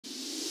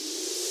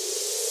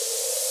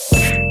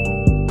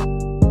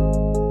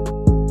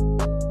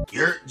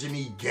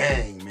YeaImStacie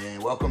gang,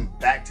 man. Welcome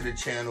back to the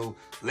channel.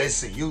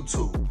 Listen,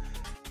 YouTube,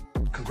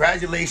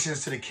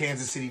 congratulations to the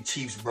Kansas City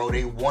Chiefs, bro.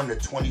 They won the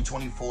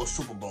 2024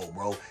 Super Bowl,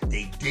 bro.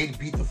 They did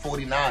beat the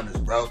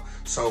 49ers, bro.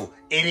 So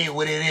it ain't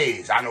what it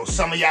is. I know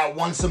some of y'all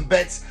won some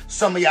bets,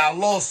 some of y'all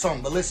lost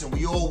some, but listen,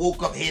 we all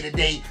woke up here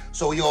today,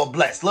 so we all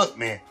blessed. Look,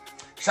 man,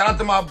 shout out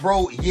to my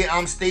bro,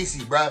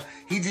 YeaImStacie, bro.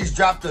 He just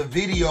dropped a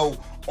video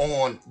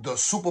on the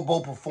Super Bowl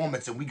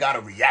performance, and we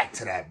gotta react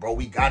to that, bro.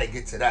 We gotta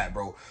get to that,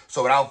 bro.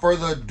 So without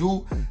further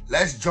ado,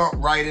 let's jump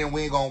right in.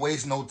 We ain't gonna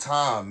waste no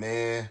time,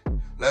 man.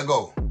 Let's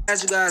go.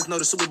 As you guys know,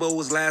 the Super Bowl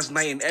was last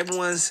night, and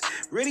everyone's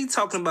really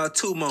talking about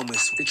two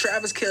moments. The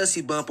Travis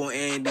Kelce bump on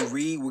Andy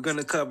Reid, we're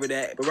gonna cover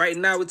that. But right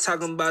now, we're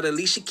talking about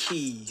Alicia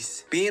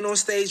Keys being on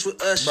stage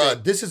with Usher. Bro,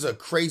 this is a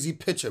crazy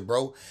picture,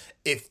 bro.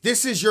 If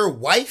this is your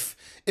wife,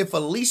 if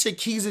Alicia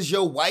Keys is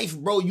your wife,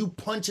 bro, you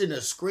punching the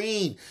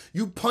screen.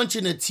 You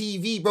punching the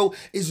TV, bro.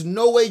 There's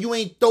no way you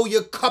ain't throw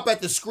your cup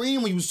at the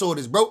screen when you saw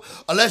this, bro.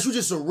 Unless you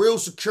just a real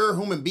secure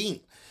human being.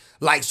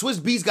 Like,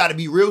 Swizz got to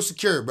be real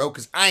secure, bro,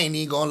 because I ain't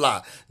even gonna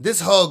lie. This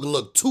hug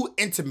looked too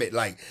intimate.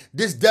 Like,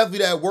 this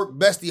definitely that work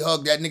bestie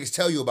hug that niggas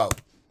tell you about.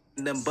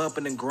 And them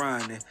bumping and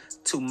grinding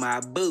to my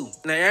boo.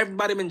 Now,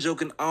 everybody been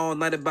joking all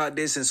night about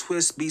this, and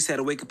Swizz had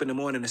to wake up in the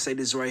morning and say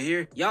this right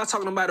here. Y'all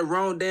talking about the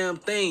wrong damn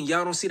thing.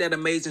 Y'all don't see that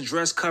amazing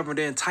dress covering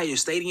the entire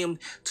stadium.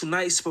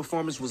 Tonight's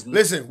performance was...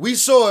 Listen, we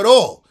saw it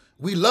all.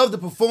 We love the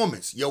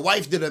performance. Your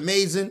wife did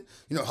amazing.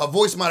 You know, her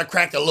voice might have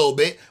cracked a little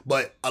bit,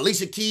 but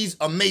Alicia Keys,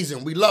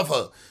 amazing. We love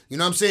her. You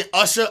know what I'm saying?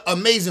 Usher,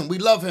 amazing. We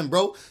love him,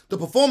 bro. The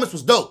performance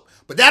was dope.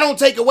 But that don't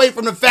take away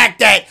from the fact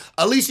that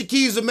Alicia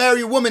Keys is a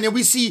married woman and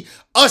we see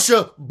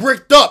Usher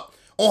bricked up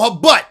on her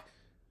butt.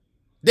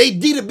 They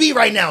D to B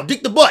right now.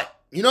 Dick the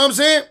butt. You know what I'm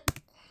saying?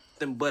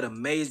 But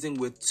amazing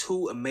with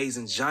two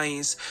amazing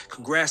giants.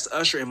 Congrats to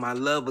Usher and my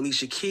love,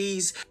 Alicia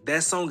Keys.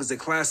 That song is a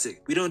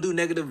classic. We don't do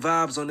negative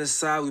vibes on this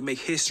side. We make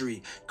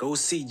history. Go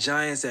see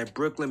Giants at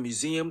Brooklyn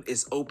Museum.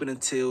 It's open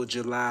until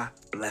July.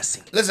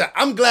 Blessing. Listen,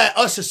 I'm glad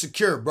Usher's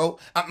secure, bro.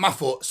 My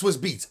fault,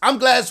 Swizz. I'm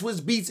glad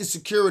Swizz is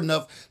secure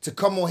enough to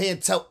come on here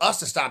and tell us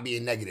to stop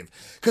being negative.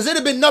 Because it'd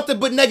have been nothing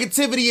but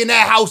negativity in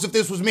that house if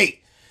this was me.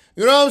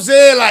 You know what I'm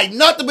saying? Like,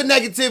 nothing but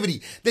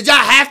negativity. Did y'all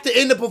have to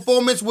end the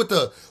performance with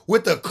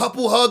a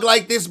couple hug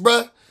like this,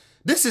 bruh?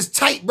 This is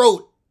tight,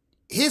 bro.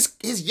 His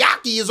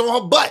yaki is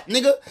on her butt,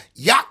 nigga.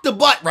 Yak the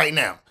butt right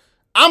now.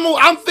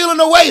 I'm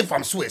feeling away if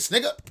I'm Swizz,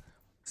 nigga.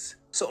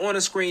 So on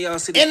the screen, y'all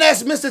see... And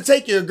that's Mr.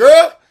 Take Your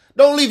Girl.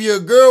 Don't leave your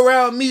girl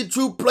around me,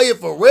 true player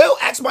for real.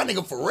 Ask my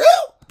nigga for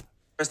real.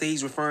 Dress that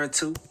he's referring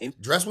to.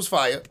 Dress was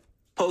fire.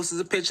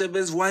 Posted a picture of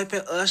his wife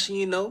and Usher,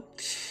 you know,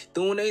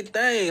 doing their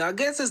thing. I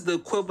guess it's the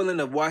equivalent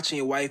of watching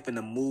your wife in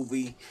a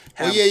movie.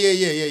 Oh yeah.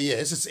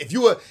 It's just, if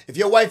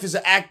your wife is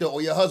an actor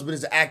or your husband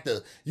is an actor,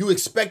 you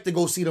expect to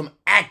go see them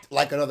act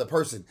like another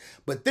person.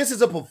 But this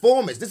is a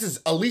performance. This is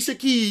Alicia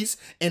Keys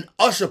and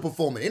Usher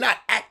performing. They're not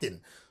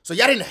acting. So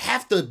y'all didn't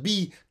have to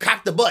be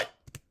cock the butt.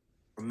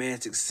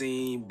 Romantic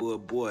scene,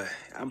 boy.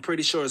 I'm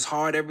pretty sure it's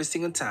hard every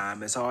single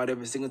time. It's hard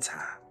every single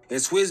time. And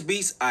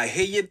Swizz, I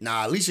hear you.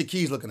 Nah, Alicia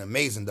Keys looking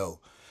amazing,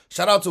 though.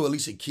 Shout out to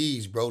Alicia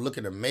Keys, bro.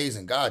 Looking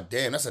amazing. God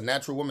damn, that's a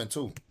natural woman,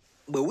 too.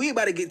 But we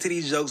about to get to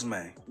these jokes,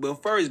 man.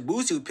 But first,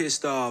 Boosie was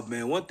pissed off,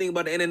 man. One thing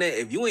about the internet,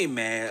 if you ain't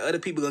mad, other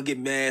people gonna get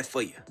mad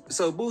for you.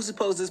 So Boosie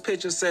posts this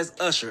picture, says,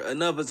 Usher,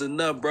 enough is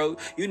enough, bro.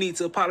 You need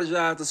to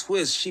apologize to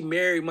Swizz. She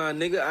married my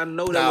nigga. I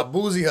know that. Nah,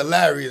 Boosie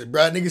hilarious,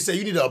 bro. Nigga say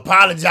you need to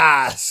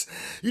apologize.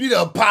 You need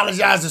to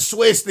apologize to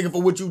Swizz, nigga,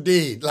 for what you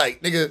did.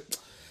 Like, nigga,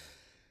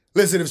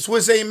 listen, if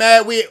Swizz ain't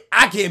mad,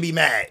 I can't be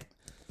mad.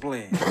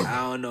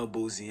 I don't know,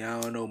 Boosie. I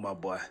don't know, my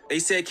boy. They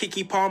said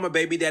Keke Palmer,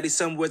 baby daddy,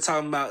 somewhere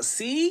talking about,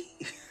 see?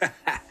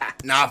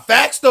 Nah,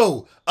 facts,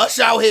 though.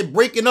 Usher out here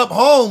breaking up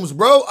homes,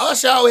 bro.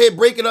 Usher out here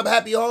breaking up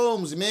happy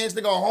homes, man. This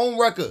nigga on home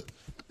record.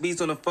 Beats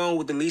on the phone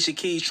with Alicia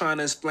Keys trying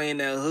to explain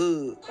that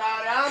hood.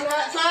 I'm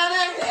not trying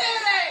to hit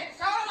it.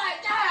 Don't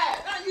like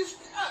that. You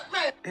stuck,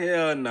 man.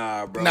 Hell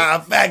nah, bro. Nah,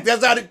 fact,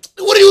 that's how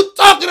what are you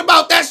talking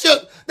about? That's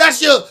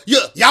your,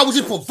 y'all was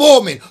just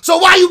performing. So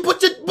why you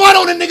put your butt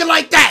on a nigga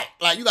like that?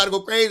 Like, you gotta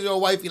go crazy on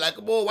wifey. Like,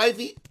 come on,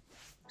 wifey.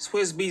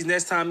 Swizz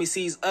next time he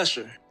sees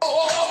Usher.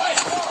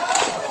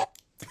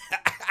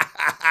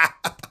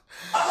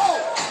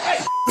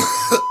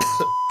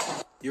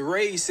 Your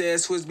Ray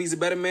says Swizz a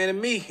better man than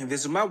me. If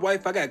this is my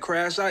wife, I got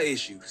crash out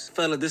issues.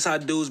 Fella, this how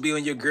dudes be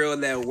on your girl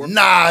at work.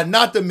 Nah,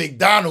 not the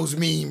McDonald's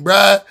meme,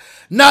 bruh.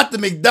 Not the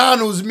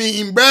McDonald's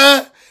meme,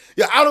 bruh.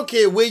 Yeah, I don't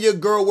care where your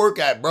girl work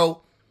at,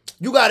 bro.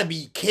 You gotta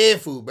be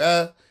careful,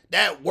 bruh.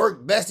 That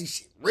work bestie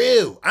shit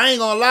real. I ain't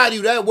gonna lie to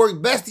you. That work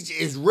bestie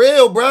shit is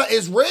real, bruh.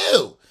 It's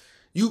real.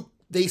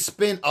 They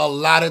spend a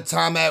lot of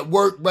time at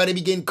work, bruh. They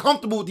be getting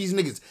comfortable with these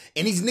niggas.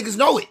 And these niggas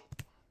know it.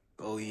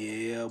 Oh,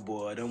 yeah,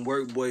 boy. Them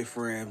work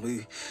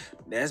boyfriend.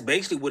 That's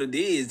basically what it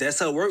is. That's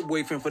her work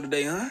boyfriend for the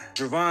day, huh?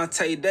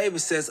 Javante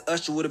Davis says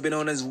Usher would have been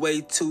on his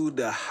way to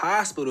the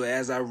hospital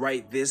as I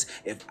write this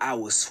if I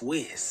was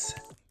Swizz.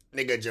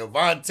 Nigga,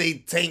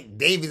 Javante Tank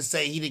Davis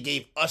say he done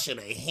gave Usher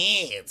the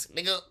hands.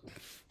 Nigga,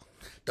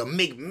 The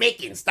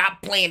McMicken.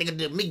 Stop playing, nigga.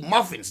 The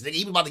McMuffins, nigga.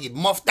 He was about to get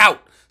muffed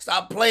out.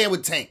 Stop playing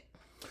with Tank.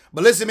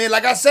 But listen, man,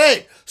 like I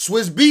said,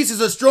 Swizz Beatz is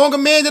a stronger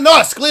man than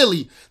us,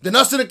 clearly, than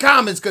us in the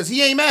comments, because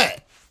he ain't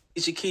mad.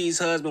 Alicia Keys'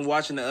 husband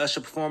watching the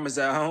Usher performance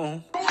at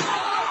home.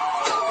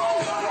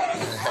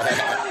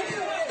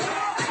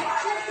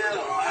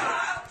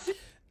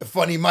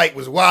 Funny Mike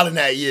was wilding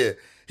that year.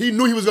 He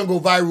knew he was going to go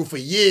viral for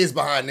years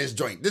behind this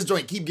joint. This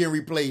joint keep getting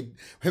replayed,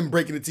 him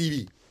breaking the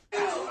TV.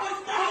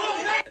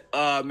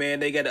 Oh, man,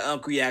 they got an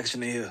unk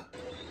reaction in here.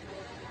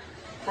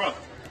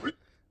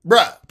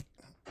 Bruh.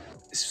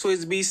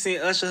 Swizz Beatz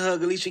seen Usher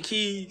hug Alicia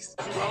Keys.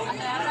 Hey, you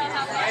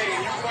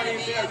funny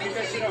as hell. Get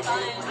that shit up, bro.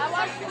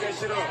 Get that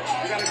shit up.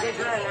 You got a good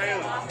girl right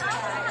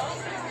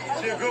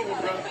here. She a good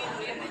one, bro.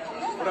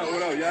 What up,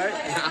 you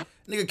alright?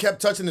 Nigga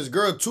kept touching this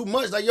girl too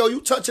much. Like, yo,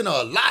 you touching her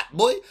a lot,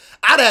 boy.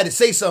 I'd have had to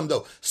say something,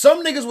 though.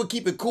 Some niggas would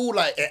keep it cool,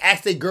 like, and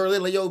ask their girl,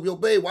 like, yo,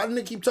 babe, why didn't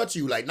they keep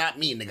touching you? Like, not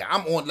me, nigga.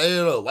 I'm on,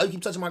 like, why you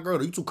keep touching my girl?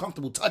 You too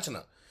comfortable touching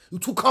her. You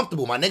too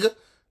comfortable, my nigga.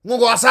 You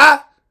wanna go outside?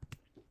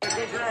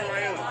 Good girl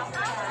right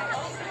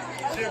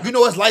here. You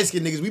know us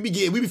light-skinned niggas, we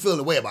be feeling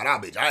the way about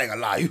our bitch. I ain't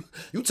gonna lie.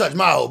 You touch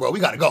my hoe, bro.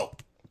 We gotta go.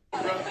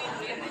 What up,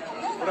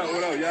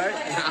 you alright?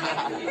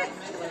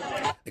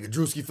 Nigga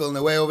Drewski feeling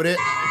the way over there.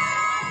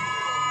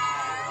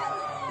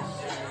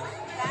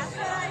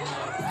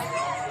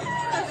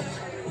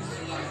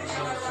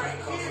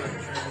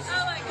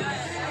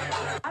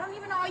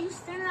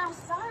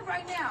 Outside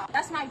right now.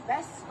 That's my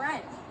best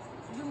friend.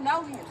 You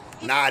know him.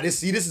 Nah,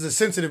 this is a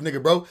sensitive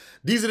nigga, bro.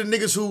 These are the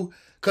niggas who,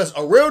 cause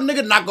a real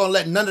nigga not gonna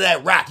let none of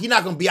that rock. He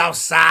not gonna be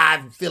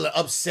outside feeling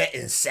upset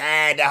and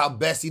sad that how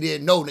best he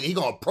didn't know, nigga. He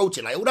gonna approach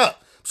it like, what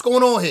up? What's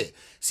going on here?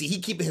 See, he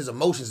keeping his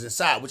emotions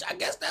inside, which I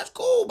guess that's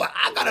cool, but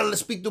I gotta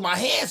speak through my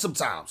hands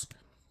sometimes.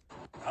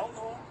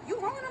 You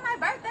ruining my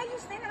birthday. You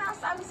standing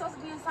outside. We supposed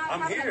to be inside.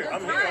 I'm here.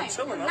 I'm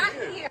chilling. I'm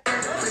here.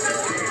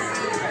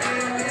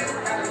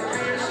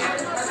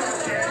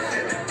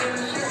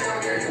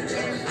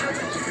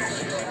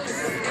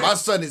 My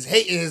son is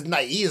hating his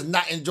night. He is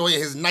not enjoying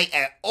his night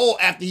at all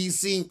after he's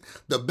seen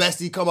the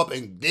bestie come up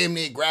and damn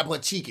near grab her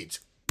cheekage.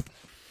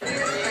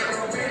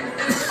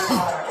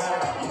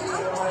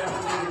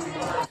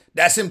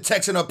 That's him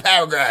texting her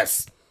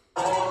paragraphs.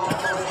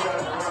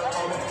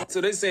 So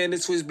they saying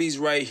this Swizz Beatz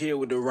right here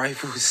with the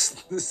rifle,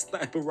 the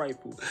sniper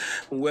rifle,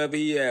 from wherever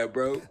he at,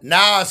 bro.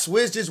 Nah,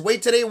 Swizz, just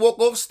wait till they walk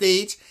off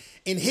stage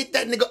and hit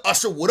that nigga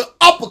Usher with an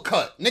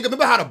uppercut. Nigga,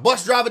 remember how the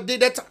bus driver did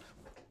that time?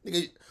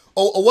 Nigga,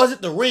 or was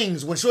it the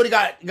rings when Shorty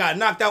got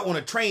knocked out on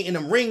a train and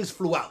them rings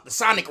flew out? The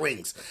sonic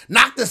rings.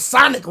 Knock the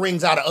sonic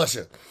rings out of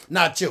Usher.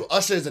 Nah, chill.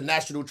 Usher is a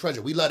national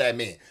treasure. We love that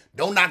man.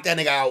 Don't knock that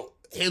nigga out.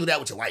 Handle that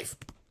with your wife.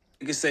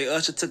 You can say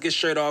Usher took his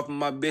shirt off and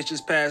my bitch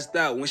is passed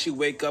out. When she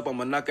wake up,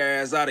 I'ma knock her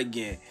ass out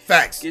again.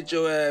 Facts. Get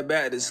your ass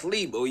back to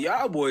sleep. Oh,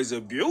 y'all boys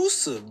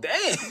abusive.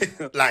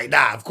 Damn. Like,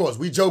 nah, of course,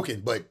 we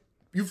joking, but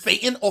you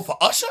fainting off of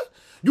Usher?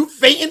 You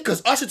fainting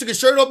because Usher took his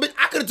shirt off? Bitch,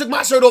 I could have took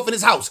my shirt off in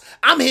his house.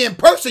 I'm here in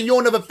person. You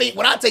don't ever faint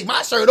when I take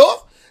my shirt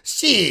off?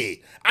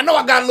 Shit. I know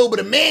I got a little bit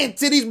of man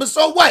titties, but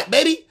so what,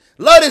 baby?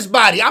 Love this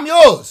body. I'm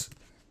yours.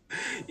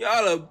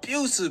 Y'all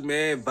abusive,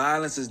 man.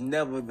 Violence is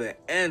never the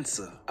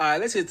answer. All right,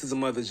 let's get to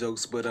some other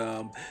jokes. But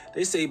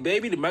they say,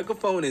 baby, the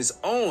microphone is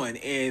on.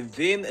 And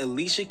then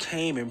Alicia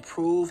came and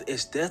proved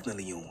it's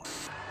definitely on.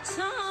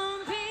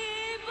 Some people.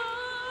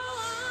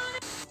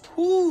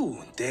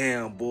 Ooh,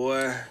 damn,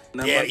 boy.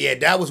 Now Yeah,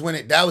 that was when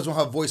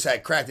her voice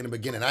had cracked in the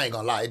beginning. I ain't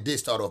gonna lie. It did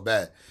start off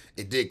bad.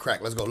 It did crack.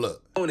 Let's go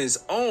look. Phone is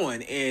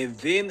on. And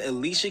then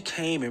Alicia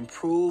came and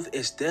proved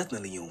it's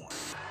definitely on.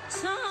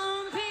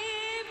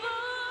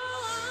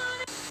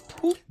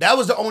 That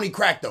was the only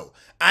crack, though.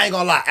 I ain't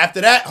gonna lie. After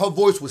that, her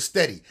voice was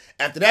steady.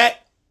 After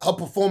that, her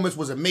performance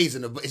was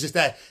amazing. It's just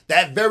that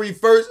very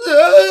first,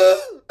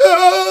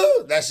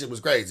 that shit was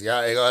crazy.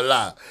 I ain't gonna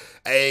lie.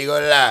 I ain't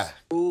gonna lie.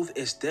 Prove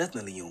it's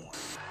definitely on.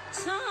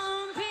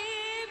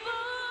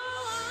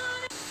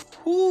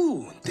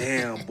 Ooh,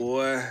 damn,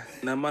 boy.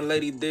 Now, my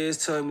lady did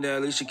tell me that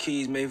Alicia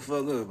Keys may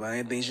fuck up. I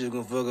didn't think she was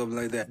gonna fuck up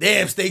like that.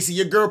 Damn, Stacey,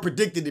 your girl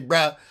predicted it,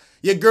 bro.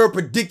 Your girl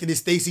predicted it,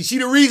 Stacey. She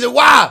the reason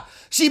why.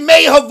 She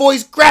made her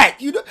voice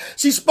crack. You know,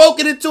 she spoke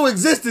it into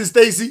existence,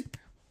 Stacey.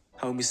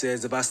 Homie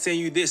says, if I send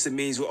you this, it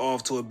means we're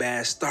off to a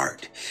bad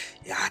start.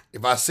 Yeah.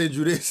 If I send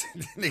you this,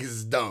 niggas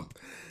is dumb.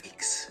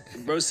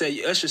 Bro said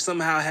Usher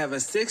somehow having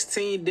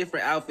 16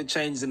 different outfit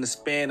changes in the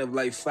span of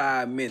like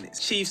 5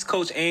 minutes. Chiefs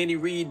coach Andy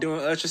Reid doing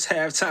Usher's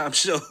halftime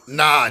show.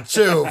 Nah,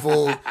 chill,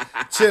 fool.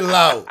 Chill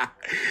out.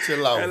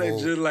 Chill out, I look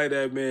fool. just like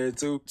that man,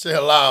 too.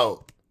 Chill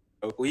out.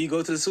 When you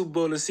go to the Super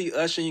Bowl and see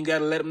Usher, you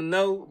gotta let him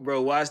know.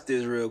 Bro, watch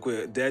this real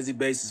quick. Dazzy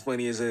Bass is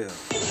funny as hell.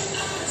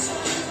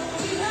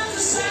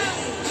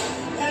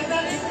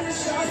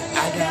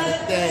 I got a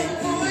thing.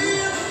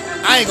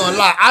 I ain't gonna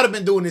lie. I'd have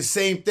been doing the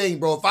same thing,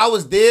 bro. If I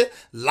was there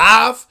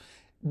live,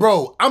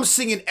 bro, I'm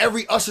singing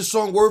every Usher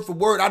song word for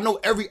word. I know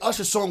every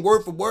Usher song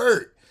word for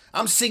word.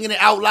 I'm singing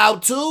it out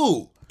loud,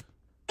 too.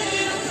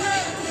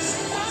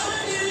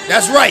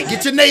 That's right.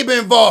 Get your neighbor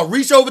involved.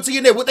 Reach over to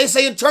your neighbor. What they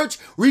say in church,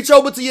 reach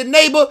over to your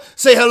neighbor,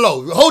 say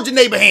hello. Hold your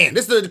neighbor's hand.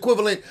 This is the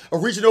equivalent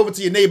of reaching over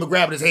to your neighbor,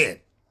 grabbing his hand.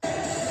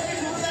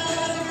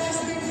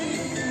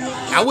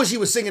 I wish he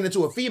was singing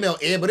into a female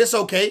ear, but it's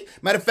okay.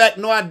 Matter of fact,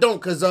 no, I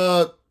don't, because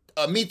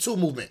Me Too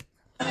movement.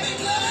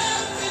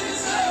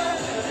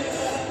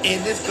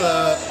 In this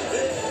club.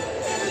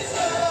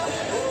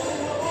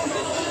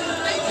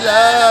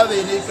 Love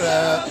in this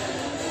club.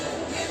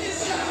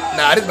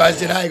 Nah, this my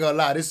shit. I ain't gonna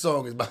lie. This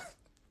song is my...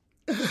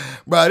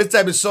 Bro, this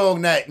type of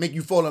song that make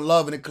you fall in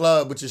love in the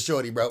club with your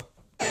shorty, bro.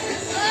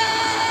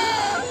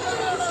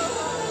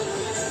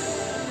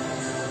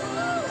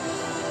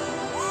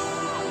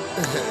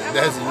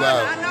 That's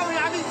wild. I know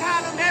I be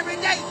calling him every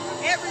day.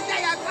 Every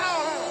day I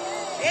call her.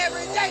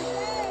 Every day.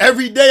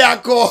 Every day I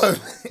call him.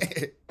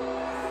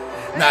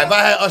 Nah, if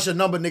I had Usher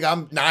number, nigga,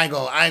 I ain't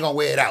gonna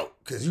wear it out.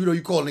 Cause you know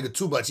you call a nigga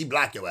too much, he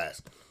block your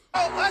ass.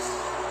 Oh, Usher.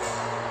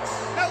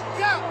 No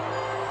joke.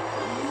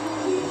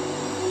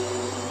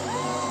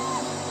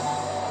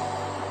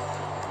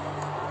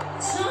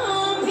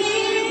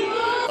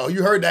 Oh,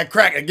 you heard that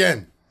crack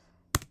again.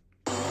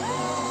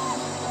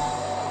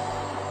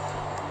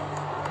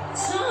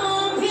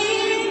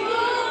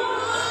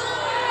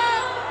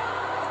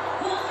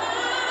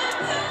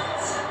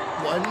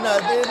 One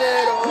nothing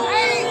at all. I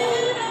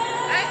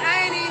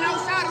ain't even no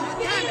shot was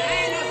coming. I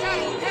ain't no shot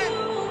was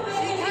coming.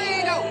 She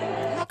came though.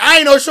 I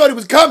ain't know shorty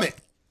was coming.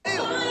 That's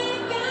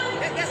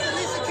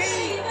Alicia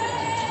Keys.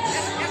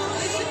 That's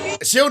Alicia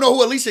Keys. She don't know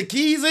who Alicia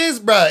Keys is,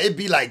 bruh. It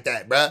be like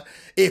that, bruh.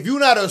 If you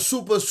not a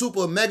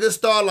super mega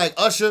star like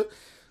Usher,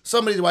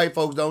 some of these white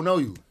folks don't know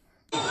you.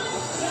 Yeah,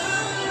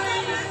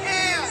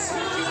 she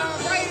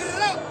gonna raise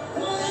it up.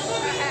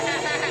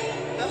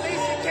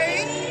 Alicia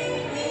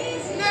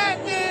Keys.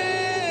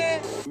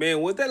 Nothing.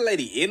 Man, was that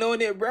lady in on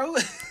it, bro?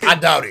 I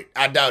doubt it.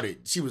 I doubt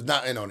it. She was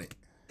not in on it.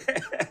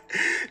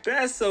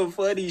 That's some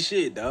funny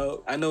shit,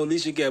 dog. I know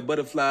Alicia got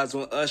butterflies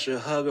when Usher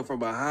hug her from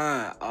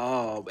behind.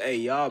 Oh, hey,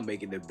 y'all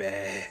making it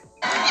bad.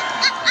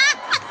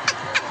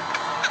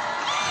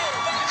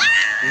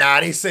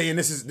 Nah, they saying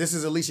this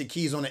is Alicia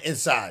Keys on the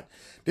inside.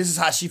 This is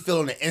how she feel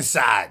on the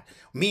inside.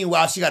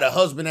 Meanwhile, she got a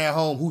husband at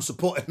home who's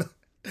supporting her.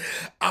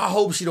 I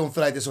hope she don't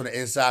feel like this on the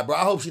inside, bro.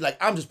 I hope she like,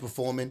 I'm just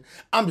performing.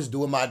 I'm just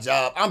doing my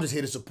job. I'm just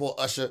here to support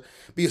Usher,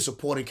 be a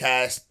supporting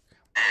cast.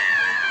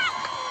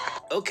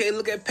 Okay,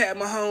 look at Pat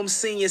Mahomes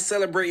Sr.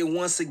 celebrating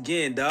once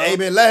again, dog. Hey,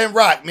 man, let him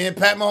rock, man.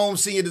 Pat Mahomes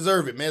Sr.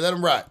 deserve it, man. Let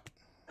him rock.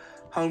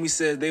 Homie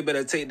says they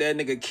better take that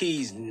nigga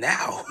keys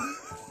now.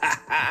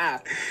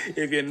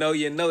 If you know,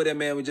 you know. That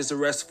man was just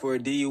arrested for a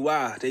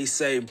DUI. They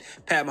say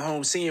Pat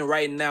Mahomes Sr.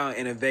 right now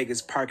in a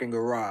Vegas parking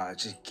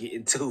garage. Just get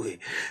into it.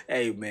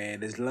 Hey,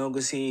 man, as long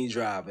as he ain't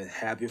driving,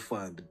 have your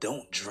fun. But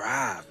don't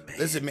drive, man.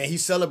 Listen, man,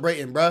 he's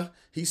celebrating, bruh.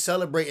 He's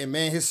celebrating,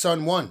 man. His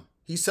son won.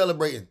 He's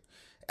celebrating.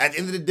 At the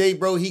end of the day,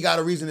 bro, he got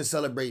a reason to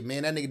celebrate,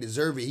 man. That nigga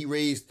deserve it. He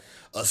raised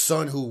a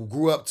son who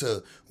grew up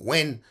to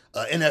win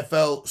an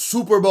NFL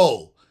Super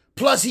Bowl.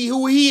 Plus,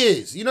 who he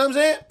is. You know what I'm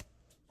saying?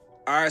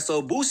 All right,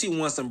 so Boosie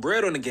won some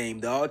bread on the game,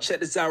 dog. Check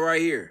this out right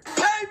here.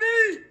 Pay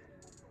me!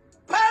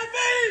 Pay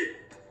me!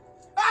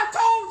 I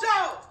told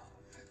y'all!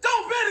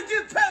 Don't bet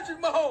against Patrick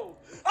Mahomes.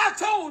 I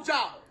told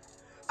y'all.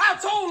 I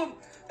told him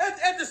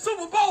at the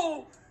Super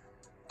Bowl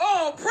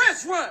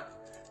press run.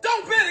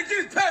 Don't bet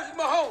against Patrick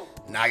Mahomes.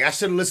 Nah, I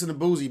should have listened to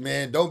Boosie,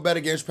 man. Don't bet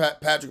against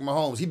Patrick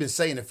Mahomes. He been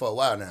saying it for a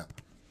while now.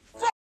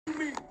 Fuck you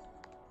mean?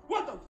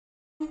 What the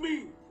you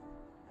mean?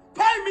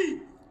 Pay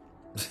me!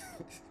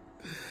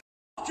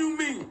 You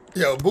mean?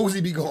 Yo,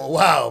 Boosie be going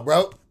wild,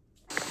 bro.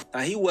 Now,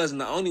 he wasn't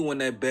the only one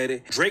that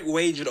betted. Drake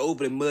wagered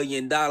over $1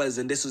 million,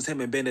 and this was him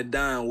and Ben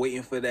Don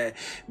waiting for that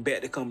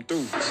bet to come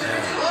through.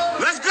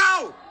 Let's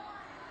go!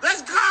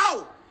 Let's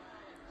go!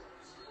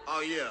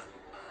 Oh, yeah.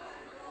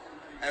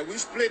 Hey, we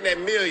splitting that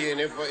million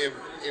if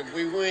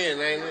we win,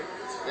 ain't it?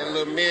 That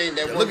little million.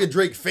 That Yo, look at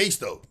Drake's face,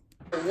 though.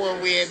 The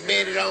one we had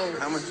betted on.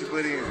 How much you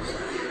put in?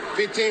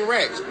 15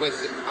 racks. But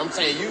I'm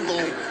saying you gon'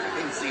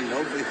 ain't seen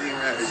no 15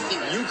 racks.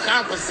 You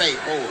compensate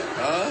for it.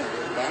 Huh?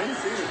 I didn't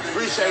see it.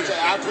 Appreciate it.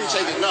 I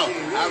appreciate it. No.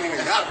 I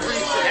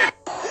appreciate it.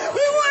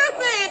 We want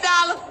 $1 million.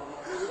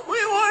 We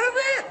want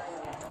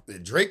 $1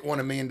 million. Drake won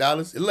 $1 million. It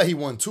looked like he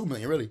won $2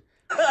 million, really.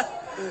 We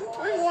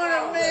want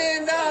 $1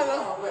 million.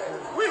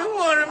 We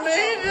want $1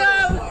 million.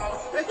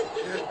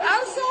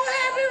 I'm so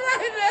happy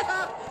right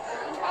now.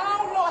 I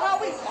don't know how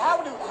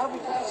we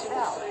pass it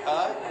out.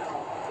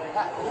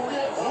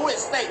 Who at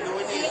stake do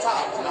we need to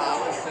talk to? Nah, I'm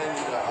gonna send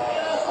you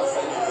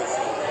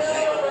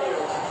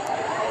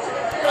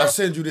I'll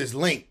send you this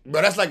link.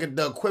 Bro, that's like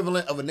the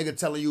equivalent of a nigga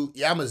telling you,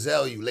 yeah, I'ma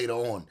zell you later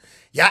on.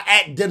 Y'all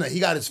at dinner. He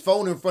got his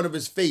phone in front of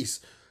his face,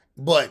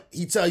 but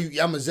he tell you,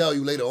 yeah, I'ma zell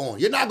you later on.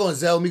 You're not gonna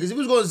zell me, because if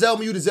you was gonna zell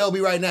me, you'd zell me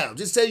right now.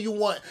 Just say you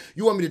want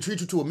me to treat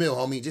you to a meal,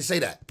 homie. Just say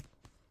that.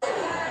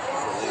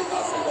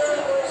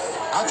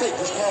 I'll take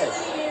this cash.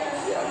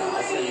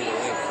 I'll send you the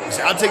link.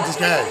 I'll take this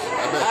cash.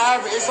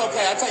 However, it's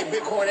okay. I take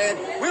Bitcoin and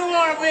we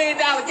want $1 million.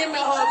 Give me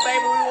a hug,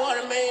 baby. We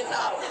want $1 million.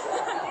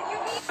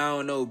 I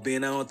don't know,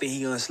 Ben. I don't think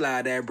he gonna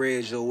slide that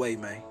bread your way,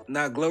 man.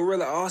 Now,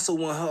 Glorilla also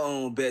won her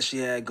own bet she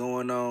had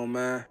going on,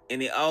 man.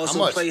 And they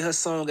also played her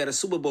song at a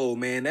Super Bowl,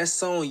 man. That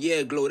song,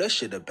 Yeah, Glow, that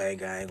shit a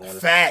banger. I ain't gonna lie.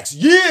 Facts.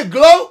 Yeah,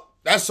 Glow.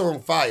 That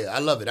song fire. I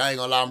love it. I ain't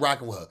gonna lie. I'm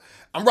rocking with her.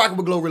 I'm rocking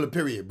with Glorilla,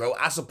 period, bro.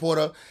 I support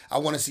her. I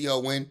want to see her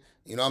win.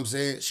 You know what I'm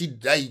saying?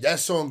 That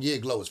song, Yeah,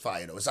 Glow, is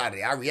fire, though. It's out of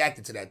there. I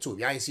reacted to that, too. If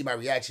y'all ain't see my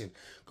reaction,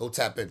 go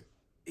tap in.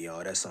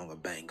 Yo, that song a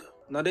banger.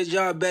 Now, did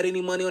y'all bet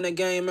any money on that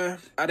game, man?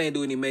 I didn't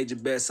do any major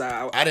bets.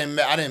 I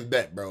didn't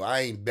bet, bro. I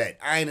ain't bet.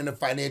 I ain't in a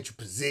financial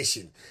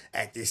position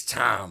at this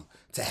time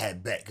to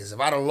have bet. Because if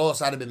I'd have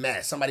lost, I'd have been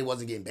mad. Somebody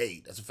wasn't getting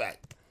paid. That's a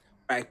fact.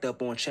 Racked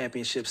up on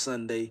Championship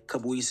Sunday a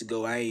couple weeks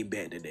ago. I ain't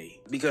bet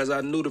today. Because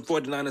I knew the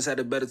 49ers had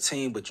a better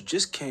team, but you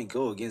just can't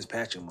go against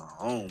Patrick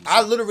Mahomes.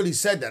 I literally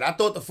said that. I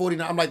thought the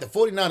 49ers, I'm like, the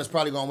 49ers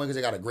probably going to win because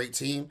they got a great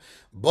team.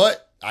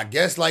 But I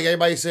guess like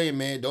everybody's saying,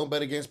 man, don't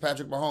bet against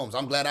Patrick Mahomes.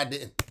 I'm glad I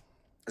didn't.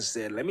 I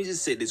said, let me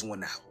just sit this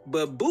one out.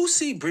 But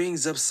Boosie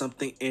brings up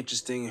something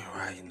interesting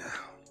right now.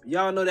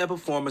 Y'all know that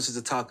performance is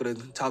the talk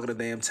of the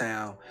damn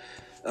town,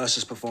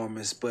 Usher's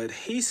performance. But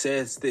he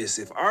says this: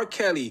 if R.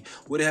 Kelly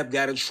would have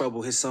got in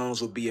trouble, his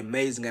songs would be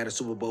amazing at a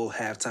Super Bowl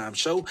halftime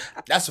show.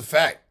 That's a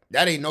fact.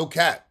 That ain't no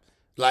cap.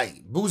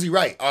 Like, Boosie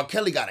right. R.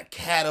 Kelly got a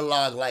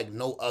catalog like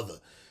no other.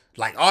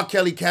 Like, R.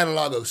 Kelly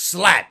catalog go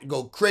slap,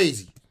 go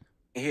crazy.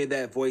 And hear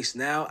that voice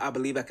now. I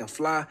believe I can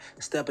fly.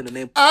 Step in the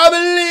name. I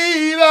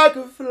believe I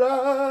can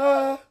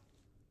fly.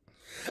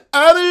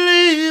 I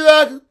believe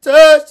I can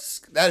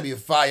touch. That'd be a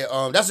fire.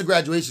 That's a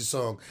graduation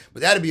song,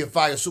 but that'd be a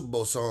fire Super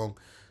Bowl song.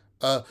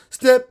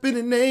 Step in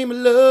the name of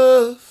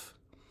love.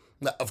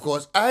 Now, of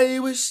course, I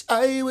wish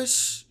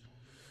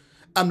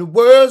I'm the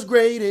world's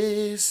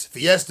greatest.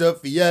 Fiesta,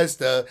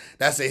 fiesta.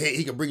 That's a hit.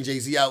 He could bring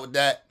Jay-Z out with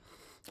that.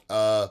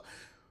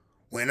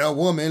 When a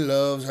woman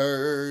loves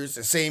hers,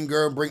 the same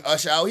girl bring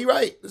Usher out. He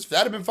right. That'd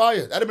have been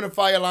fire. That'd have been a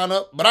fire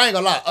lineup. But I ain't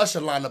gonna lie. Usher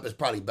lineup is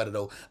probably better,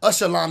 though.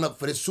 Usher lineup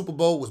for this Super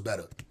Bowl was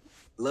better.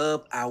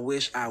 Love, I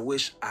wish.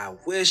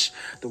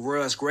 The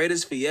world's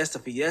greatest. Fiesta,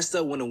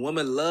 fiesta. When a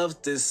woman loves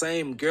the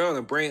same girl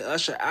and bring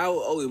Usher out.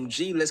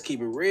 OMG, let's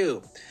keep it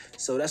real.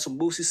 So that's what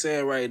Boosie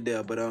saying right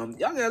there. But y'all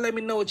gotta let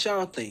me know what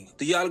y'all think.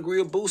 Do y'all agree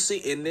with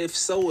Boosie? And if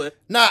so,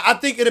 Nah, I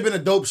think it'd have been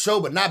a dope show,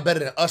 but not better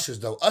than Usher's,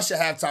 though. Usher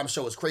halftime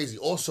show is crazy.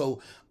 Also,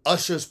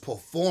 Usher's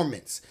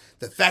performance.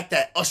 The fact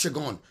that Usher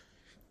gonna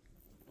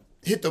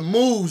hit the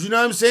moves, you know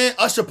what I'm saying?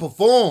 Usher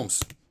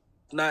performs.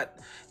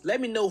 Let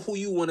me know who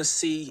you want to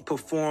see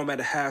perform at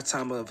the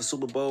halftime of a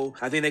Super Bowl.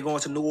 I think they're going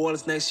to New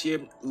Orleans next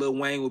year. Lil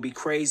Wayne will be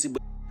crazy.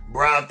 But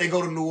bruh, if they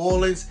go to New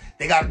Orleans,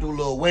 they got to do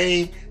Lil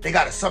Wayne. They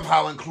got to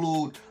somehow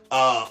include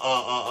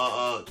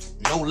No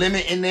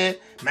Limit in there,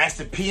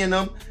 Master P in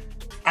them.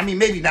 I mean,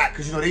 maybe not,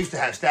 because, you know, they used to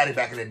have Static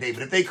back in the day.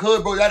 But if they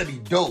could, bro, that'd be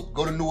dope.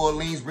 Go to New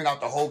Orleans, bring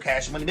out the whole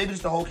Cash Money. Maybe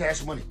just the whole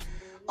Cash Money.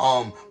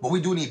 But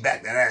we do need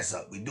back that ass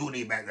up. We do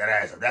need back that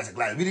ass up. That's a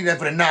class. We need that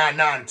for the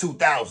 99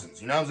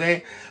 2000s. You know what I'm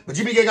saying? But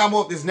Jimmy Gang got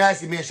more up this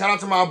nasty, man. Shout out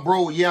to my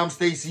bro,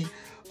 YeaImStacie.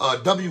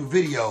 W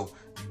video,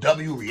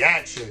 W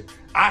reaction.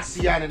 I'll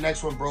see y'all in the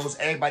next one, bros.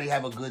 Everybody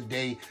have a good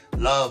day.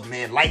 Love,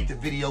 man. Like the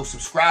video.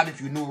 Subscribe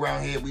if you're new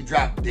around here. We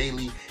drop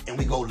daily and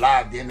we go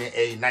live damn near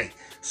every night.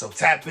 So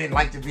tap in,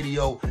 like the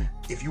video.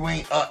 If you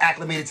ain't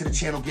acclimated to the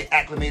channel, get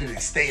acclimated and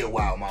stay a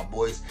while, my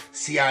boys.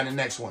 See y'all in the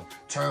next one.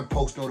 Turn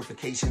post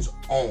notifications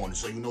on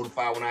so you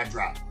notify when I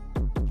drop.